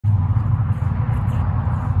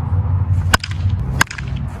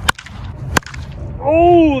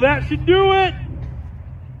Oh, that should do it.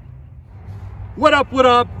 What up, what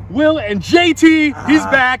up? Will and JT, he's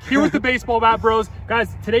back here with the Baseball Bat Bros.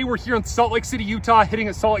 Guys, today we're here in Salt Lake City, Utah, hitting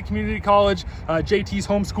at Salt Lake Community College, JT's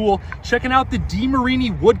home school, checking out the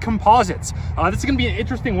DeMarini Wood Composites. This is gonna be an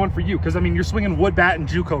interesting one for you, because I mean, you're swinging wood bat and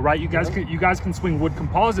JUCO, right? You guys can swing wood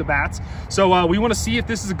composite bats. So we wanna see if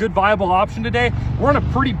this is a good viable option today. We're on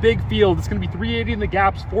a pretty big field. It's gonna be 380 in the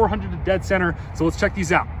gaps, 400 to dead center. So let's check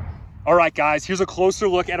these out. All right, guys, here's a closer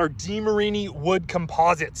look at our DeMarini Wood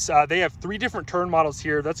Composites. They have 3 different turn models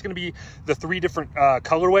here. That's gonna be the 3 different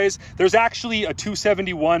colorways. There's actually a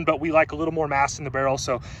 271, but we like a little more mass in the barrel,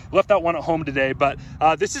 so left that one at home today. But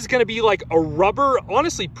this is gonna be like a rubber,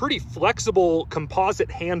 honestly, pretty flexible composite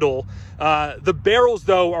handle. The barrels,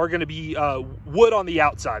 though, are gonna be wood on the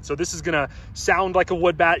outside. So this is gonna sound like a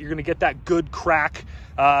wood bat. You're gonna get that good crack.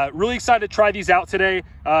 Really excited to try these out today.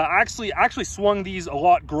 I actually swung these a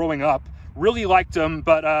lot growing up. Really liked them,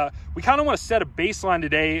 but we kind of want to set a baseline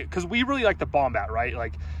today because we really like the bomb bat, right?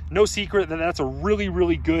 Like, no secret that that's a really,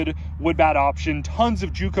 really good wood bat option. Tons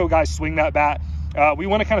of JUCO guys swing that bat. We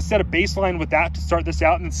want to kind of set a baseline with that to start this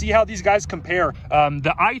out and see how these guys compare.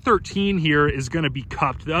 The i13 here is going to be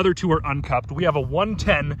cupped. The other 2 are uncupped. We have a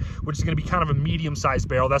 110, which is going to be kind of a medium-sized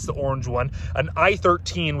barrel. That's the orange one. An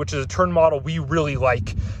i13, which is a turn model we really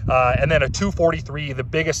like. And then a 243, the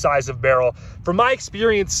biggest size of barrel. From my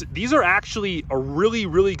experience, these are actually a really,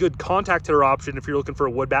 really good contact hitter option if you're looking for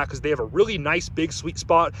a wood bat, because they have a really nice big sweet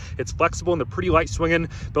spot. It's flexible and they're pretty light swinging.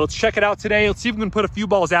 But let's check it out today. Let's see if we can put a few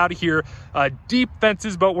balls out of here. Deep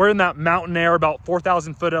fences, but we're in that mountain air, about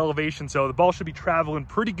 4,000 foot elevation, so the ball should be traveling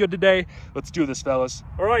pretty good today. Let's do this, fellas.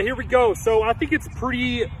 All right, here we go. So I think it's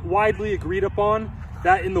pretty widely agreed upon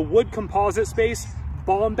that in the wood composite space,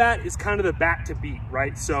 bomb bat is kind of the bat to beat,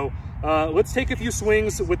 right? So let's take a few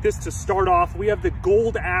swings with this to start off. We have the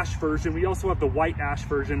gold ash version. We also have the white ash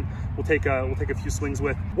version. We'll take a few swings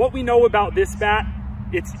with. What we know about this bat,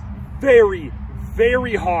 it's very,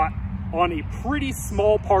 very hot on a pretty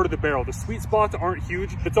small part of the barrel. The sweet spots aren't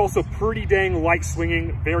huge. It's also pretty dang light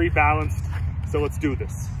swinging, very balanced. So let's do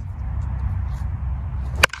this.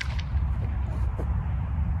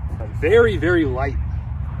 Very, very light.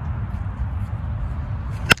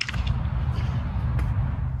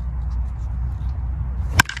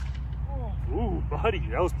 Ooh, buddy,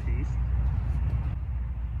 that was peace.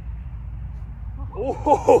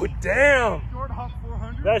 Oh, damn. Short hop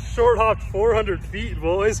 400. That short hopped 400 feet,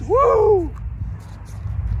 boys. Woo!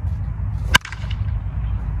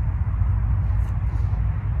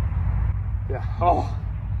 Yeah, oh,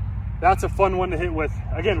 that's a fun one to hit with.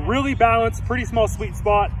 Again, really balanced, pretty small sweet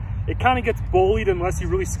spot. It kind of gets bullied unless you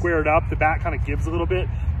really square it up. The bat kind of gives a little bit,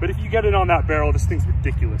 but if you get it on that barrel, this thing's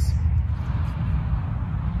ridiculous.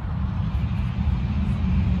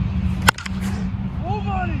 Oh,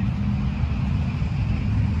 buddy!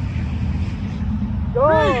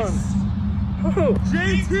 Nice. Oh,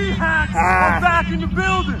 JT hacks are back in the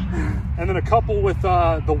building. And then a couple with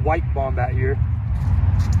the white bomb bat here.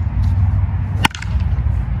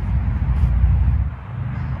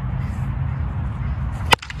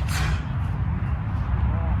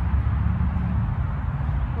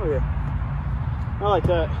 Oh yeah, I like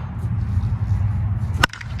that.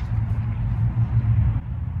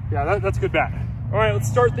 Yeah, that's a good bat. All right, let's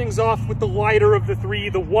start things off with the lighter of the 3,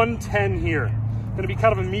 the 110 here. Going to be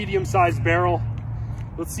kind of a medium-sized barrel.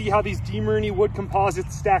 Let's see how these DeMarini Wood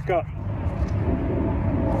Composites stack up.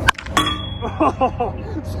 Oh,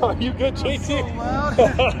 so you good, JT? So loud.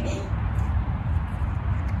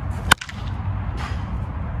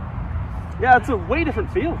 Yeah, it's a way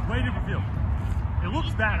different feel. Way different feel. It looks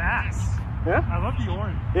badass. Yeah? I love the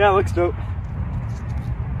orange. Yeah, it looks dope.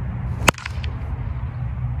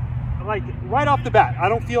 Like, right off the bat, I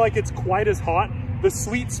don't feel like it's quite as hot. The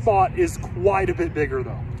sweet spot is quite a bit bigger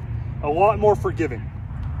though. A lot more forgiving.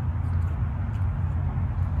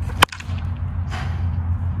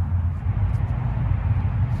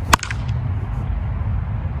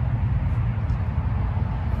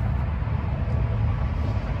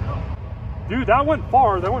 Dude, that went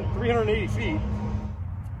far. That went 380 feet.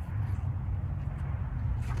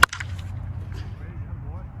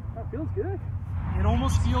 That feels good. It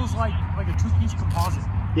almost feels like a 2-piece composite.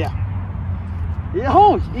 Yeah. Yeah,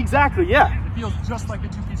 oh, exactly, yeah. It feels just like a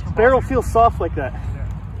 2-piece composite. Barrel feels soft like that. Yeah.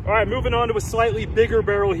 All right, moving on to a slightly bigger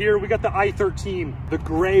barrel here. We got the i13, the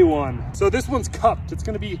gray one. So this one's cupped. It's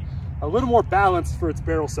gonna be a little more balanced for its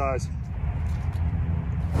barrel size.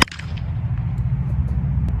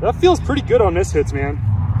 That feels pretty good on this hits, man.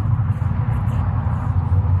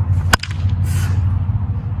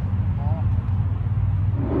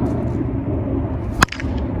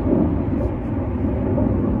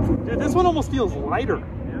 almost feels lighter.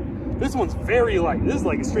 This one's very light. This is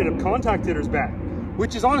like a straight up contact hitter's bat,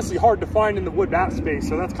 which is honestly hard to find in the wood bat space.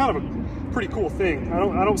 So that's kind of a pretty cool thing. I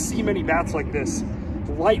don't see many bats like this.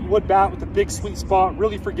 Light wood bat with a big sweet spot,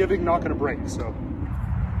 really forgiving, not gonna break, so.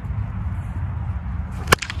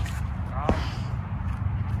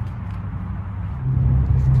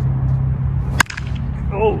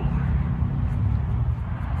 Oh.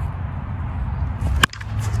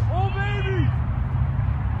 Oh, baby!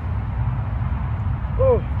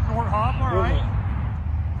 Oh. Short hop, all right.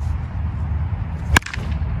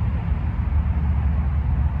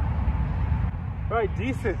 All right,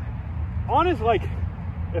 decent. Honest, like,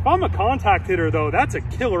 if I'm a contact hitter though, that's a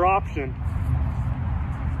killer option.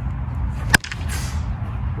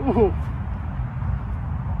 Ooh.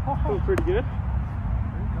 Oh, pretty good.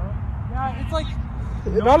 Yeah, it's like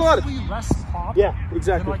Not a lot of less pop. Yeah,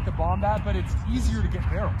 exactly. Than like the bomb bat, but it's easier to get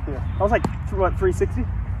barrel. Yeah. I was like, what, 360?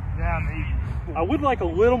 Yeah, maybe. I would like a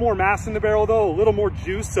little more mass in the barrel though, a little more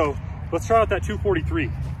juice. So let's try out that 243.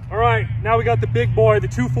 All right, now we got the big boy, the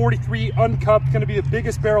 243 uncupped, gonna be the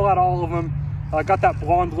biggest barrel out of all of them. Got that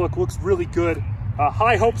blonde look, looks really good.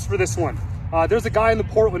 High hopes for this one. There's a guy in the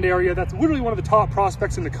Portland area that's literally one of the top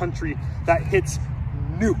prospects in the country that hits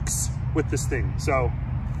nukes with this thing. So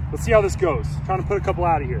let's see how this goes. Trying to put a couple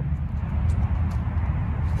out of here.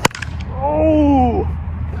 Oh,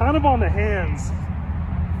 kind of on the hands.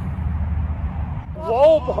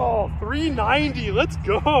 Low ball, 390, let's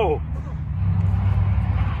go.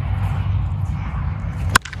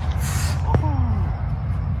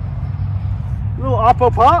 Little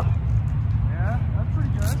oppo pop. Yeah, that's pretty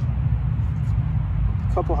good.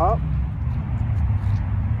 Couple hop.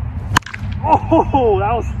 Oh,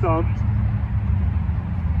 that was stumped.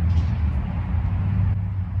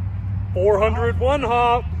 401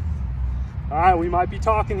 hop. All right, we might be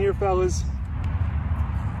talking here, fellas.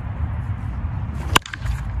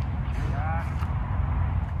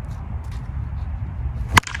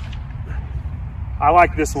 I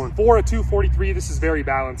like this one. 4 at 243. This is very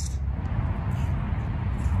balanced.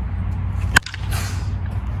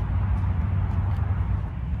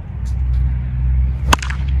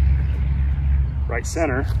 Right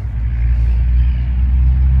center.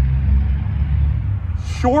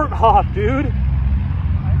 Short hop, dude.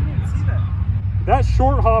 I didn't even see that. That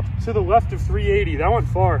short hop to the left of 380. That went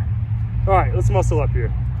far. All right, let's muscle up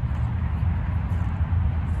here.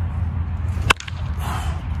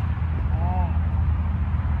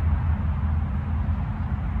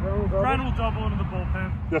 Incredible double into the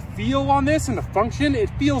bullpen. The feel on this and the function, it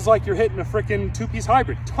feels like you're hitting a freaking two-piece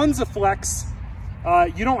hybrid. Tons of flex.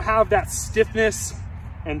 You don't have that stiffness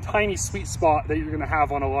and tiny sweet spot that you're gonna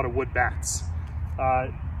have on a lot of wood bats.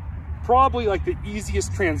 Probably like the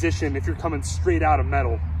easiest transition if you're coming straight out of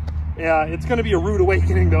metal. Yeah, it's gonna be a rude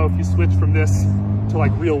awakening though if you switch from this to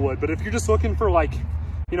like real wood. But if you're just looking for like,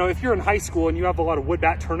 you know, if you're in high school and you have a lot of wood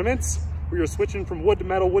bat tournaments where you're switching from wood to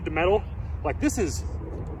metal, like this is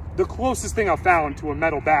the closest thing I've found to a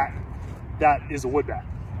metal bat that is a wood bat.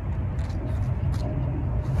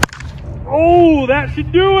 Oh, that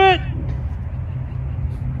should do it.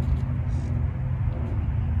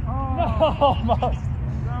 Oh, almost.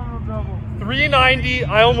 Double. 390,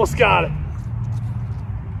 I almost got it.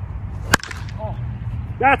 Oh.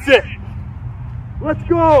 That's it. Let's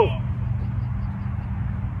go.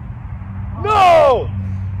 No!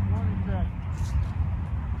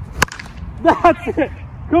 That's it.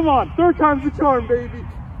 Come on, third time's the charm, baby.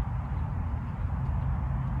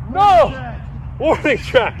 No! Warning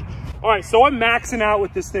track. All right, so I'm maxing out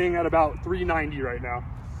with this thing at about 390 right now.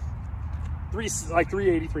 Like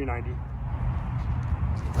 380, 390.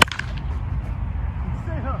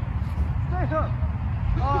 Stay up.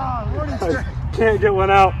 Ah, warning track. Can't get one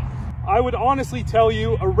out. I would honestly tell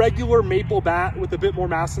you a regular maple bat with a bit more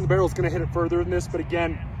mass in the barrel is gonna hit it further than this, but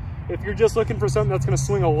again, if you're just looking for something that's gonna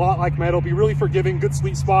swing a lot like metal, be really forgiving, good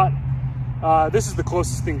sweet spot, this is the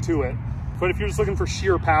closest thing to it. But if you're just looking for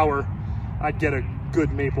sheer power, I'd get a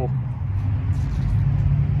good maple.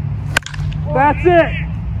 That's it!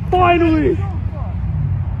 Finally!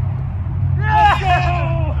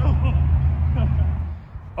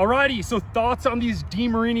 Alrighty, so thoughts on these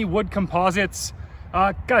DeMarini Wood Composites.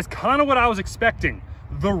 Guys, kind of what I was expecting.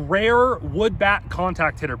 The rare wood bat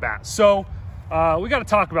contact hitter bat. So we got to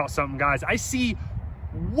talk about something, guys. I see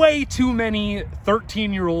way too many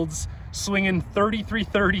 13-year-olds swinging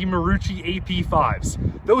 3330 Marucci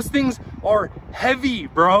AP5s. Those things are heavy,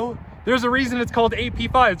 bro. There's a reason it's called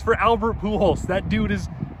AP5. It's for Albert Pujols. That dude is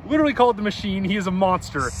literally called the machine. He is a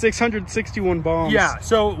monster. 661 bombs. Yeah,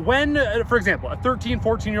 so when, for example, a 13,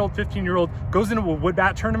 14-year-old, 15-year-old goes into a wood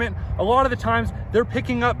bat tournament, a lot of the times they're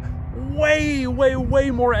picking up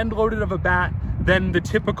way more end loaded of a bat than the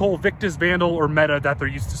typical Victus Vandal or Meta that they're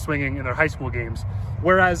used to swinging in their high school games.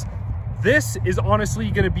 Whereas this is honestly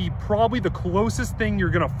going to be probably the closest thing you're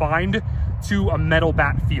going to find to a metal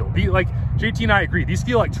bat feel. Like JT and I agree, these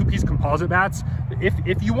feel like two-piece composite bats.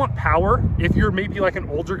 If you want power, if you're maybe like an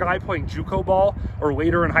older guy playing JUCO ball or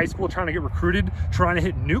later in high school trying to get recruited, trying to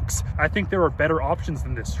hit nukes, I think there are better options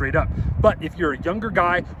than this straight up. But if you're a younger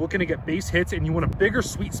guy looking to get base hits and you want a bigger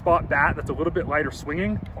sweet spot bat that's a little bit lighter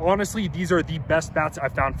swinging, honestly, these are the best bats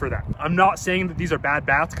I've found for that. I'm not saying that these are bad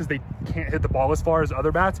bats because they can't hit the ball as far as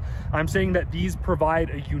other bats. I'm saying that these provide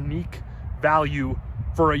a unique value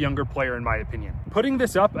for a younger player, in my opinion. Putting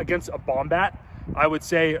this up against a bomb bat, I would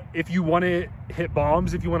say if you want to hit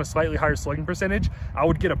bombs, if you want a slightly higher slugging percentage, I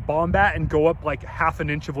would get a bomb bat and go up like half an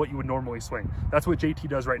inch of what you would normally swing. That's what JT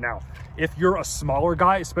does right now. If you're a smaller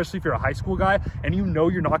guy, especially if you're a high school guy, and you know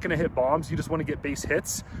you're not going to hit bombs, you just want to get base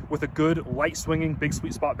hits with a good light swinging, big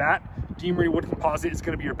sweet spot bat, DeMarini Wood Composite is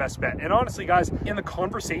going to be your best bet. And honestly, guys, in the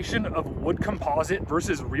conversation of wood composite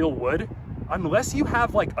versus real wood, unless you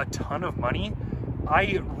have like a ton of money,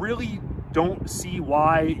 I really don't see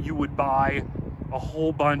why you would buy a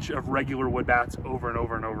whole bunch of regular wood bats over and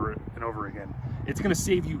over and over and over again. It's going to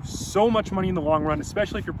save you so much money in the long run,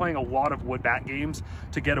 especially if you're playing a lot of wood bat games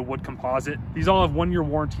to get a wood composite. These all have 1-year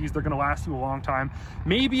warranties. They're going to last you a long time.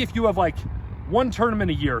 Maybe if you have like one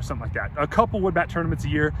tournament a year or something like that, a couple wood bat tournaments a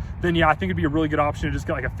year, then yeah, I think it'd be a really good option to just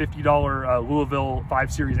get like a $50 Louisville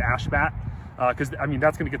 5 Series ash bat. Because I mean,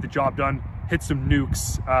 that's going to get the job done, hit some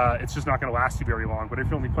nukes. It's just not going to last you very long. But if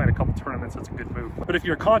you're only playing a couple tournaments, that's a good move. But if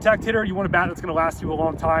you're a contact hitter, you want a bat that's going to last you a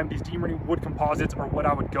long time, these DeMarini Wood Composites are what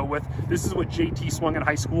I would go with. This is what JT swung in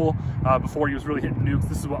high school before he was really hitting nukes.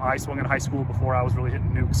 This is what I swung in high school before I was really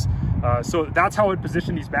hitting nukes. So that's how I would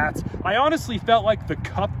position these bats. I honestly felt like the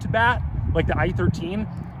cupped bat, like the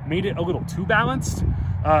i13, made it a little too balanced.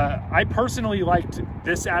 I personally liked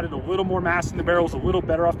this, added a little more mass in the barrels, a little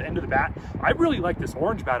better off the end of the bat. I really like this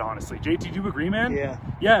orange bat, honestly. JT, do you agree, man? Yeah.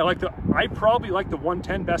 Yeah, I probably like the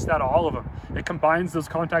 110 best out of all of them. It combines those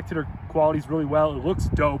contact hitter qualities really well. It looks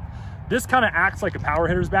dope. This kind of acts like a power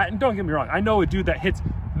hitter's bat, and don't get me wrong, I know a dude that hits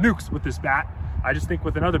nukes with this bat. I just think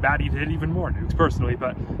with another bat, he'd hit even more nukes personally,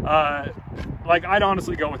 but like I'd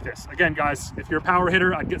honestly go with this. Again, guys, if you're a power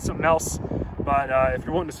hitter, I'd get something else. But if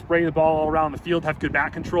you're wanting to spray the ball all around the field, have good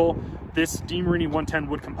bat control, this DeMarini 110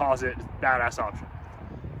 Wood Composite is a badass option.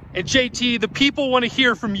 And JT, the people want to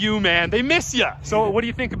hear from you, man. They miss you. So what do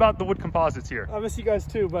you think about the wood composites here? I miss you guys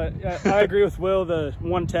too, but I agree with Will. The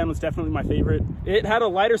 110 was definitely my favorite. It had a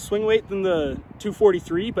lighter swing weight than the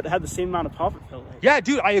 243, but it had the same amount of pop, it felt like. Yeah,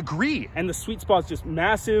 dude, I agree. And the sweet spot's just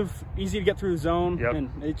massive, easy to get through the zone, yep. And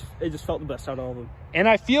it just felt the best out of all of them. And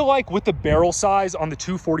I feel like with the barrel size on the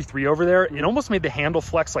 243 over there, it almost made the handle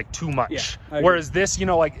flex like too much. Yeah, whereas this, you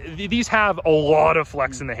know, like these have a lot of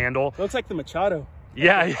flex in the handle. It looks like the Machado.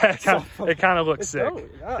 Yeah, yeah, it kind of looks sick.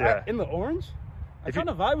 Yeah. In the orange, I kind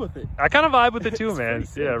of vibe with it. I kind of vibe with it too, man.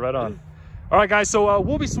 Yeah, right on. All right, guys, so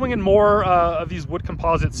we'll be swinging more of these wood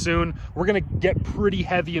composites soon. We're going to get pretty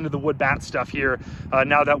heavy into the wood bat stuff here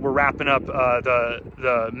now that we're wrapping up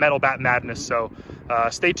the metal bat madness. So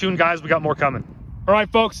stay tuned, guys. We got more coming. All right,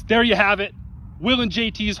 folks, there you have it. Will and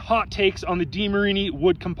JT's hot takes on the DeMarini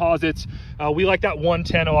Wood Composites. We like that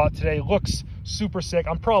 110 a lot today. Looks super sick.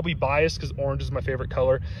 I'm probably biased because orange is my favorite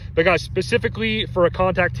color. But guys, specifically for a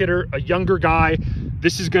contact hitter, a younger guy,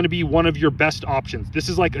 this is going to be one of your best options. This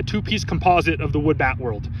is like a two-piece composite of the wood bat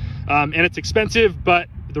world. And it's expensive, but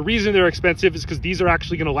the reason they're expensive is because these are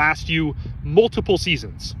actually going to last you multiple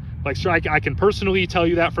seasons. Like, sure, I can personally tell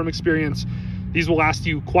you that from experience. These will last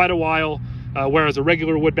you quite a while, whereas a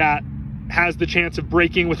regular wood bat has the chance of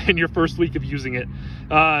breaking within your first week of using it.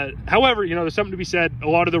 However, you know, there's something to be said. A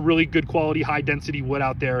lot of the really good quality, high density wood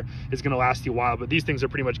out there is going to last you a while, but these things are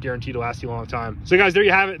pretty much guaranteed to last you a long time. So guys, there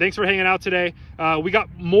you have it. Thanks for hanging out today. We got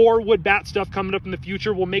more wood bat stuff coming up in the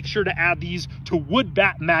future. We'll make sure to add these to Wood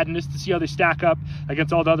Bat Madness to see how they stack up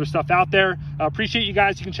against all the other stuff out there. Appreciate you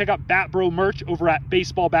guys. You can check out Bat Bro merch over at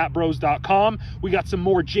baseballbatbros.com. We got some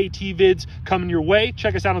more JT vids coming your way.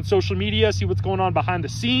 Check us out on social media, see what's going on behind the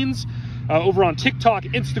scenes. Over on TikTok,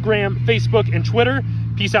 Instagram, Facebook, and Twitter.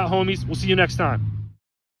 Peace out, homies. We'll see you next time.